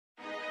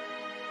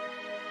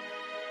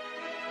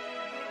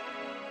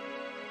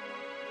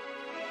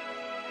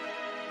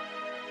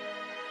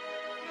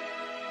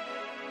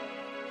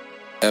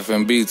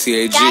FMB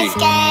DZ.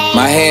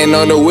 My hand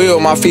on the wheel,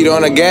 my feet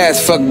on the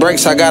gas. Fuck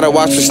brakes, I gotta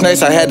watch for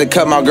snakes, I had to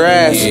cut my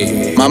grass.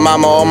 My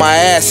mama on my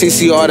ass,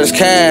 CC all this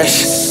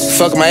cash.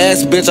 Fuck my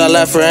ex bitch, I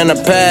left her in the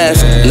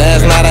past.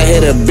 Last night I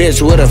hit a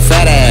bitch with a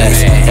fat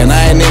ass, and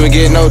I ain't even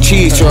get no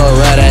cheese to a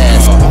rat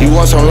ass. You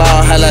want some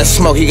loud, high like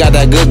smoke, he got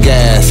that good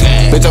gas.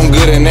 Bitch, I'm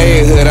good in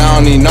neighborhood, I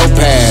don't need no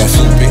pass.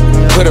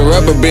 Put a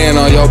rubber band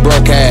on your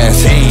broke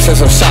ass. Send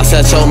some shots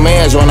at your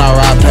mans when I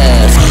ride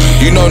past.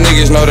 You know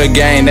niggas know the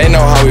game, they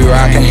know how we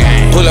rockin'.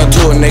 Pull up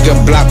to a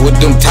nigga block with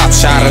them top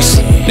shotters.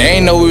 They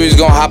ain't know we was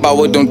gon' hop out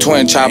with them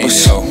twin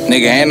choppers.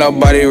 Nigga, ain't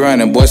nobody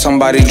running, boy,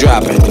 somebody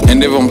dropping.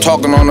 And if I'm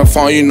talking on the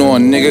phone, you know a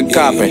nigga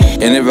copping.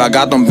 And if I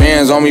got them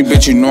bands on me,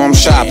 bitch, you know I'm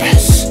shopping.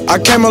 I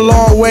came a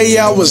long way,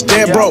 yeah, I was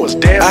dead broke.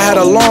 I had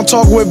a long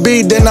talk with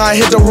B, then I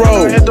hit the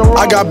road.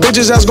 I got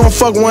bitches that's gon'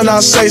 fuck when I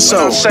say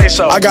so.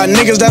 I got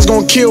niggas that's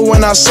gon' kill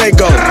when I say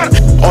go.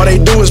 All they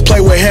do is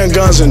play with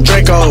handguns and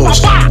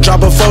Dracos.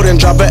 Drop a 4, then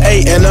drop an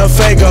 8 and a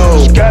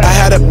Fago. I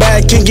had a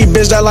bad kinky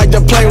bitch that like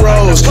to play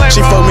roles.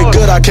 She fuck me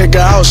good, I kick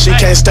her out, she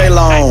can't stay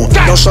long.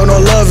 Don't show no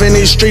love in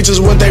these streets is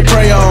what they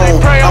prey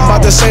on. I'm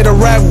about to say the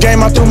rap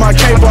game, I threw my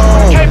cape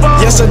on.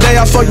 Yesterday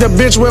I fucked a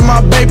bitch with my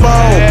babe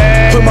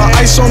on. Put my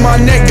ice on my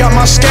neck, got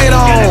my skate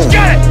on.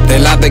 They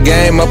lock the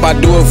game up, I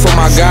do it for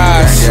my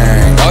guys.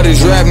 All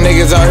these rap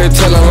niggas out here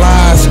telling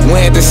lies.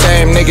 We ain't the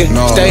same, nigga.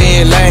 Stay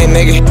in your lane,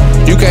 nigga.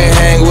 You can't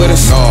hang with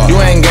us.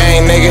 You ain't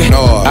gang, nigga.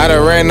 I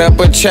done ran up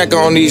a check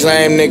on these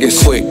lame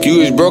niggas. Quick, you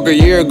was broke a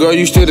year ago,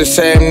 you still the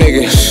same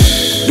nigga.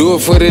 Do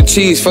it for the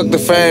cheese, fuck the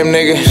fame,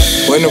 nigga.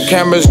 When them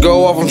cameras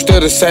go off, I'm still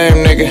the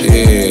same,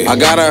 nigga. I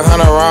got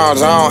 100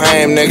 rounds, I don't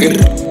aim,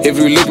 nigga. If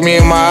you look me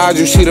in my eyes,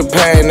 you see the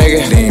pain,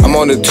 nigga. I'm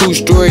on the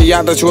 2-story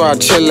yacht, that's where I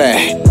chill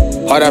at.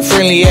 All that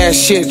friendly ass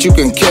shit, you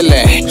can kill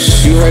that.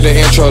 You heard the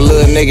intro,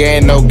 little nigga,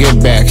 ain't no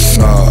get backs.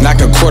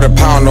 Knock a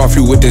 £1/4 off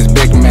you with this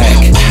Big Mac.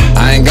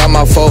 I ain't got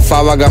my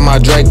 4-5, I got my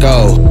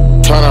Draco.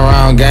 Turn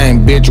around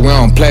game, bitch, we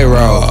don't play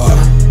role.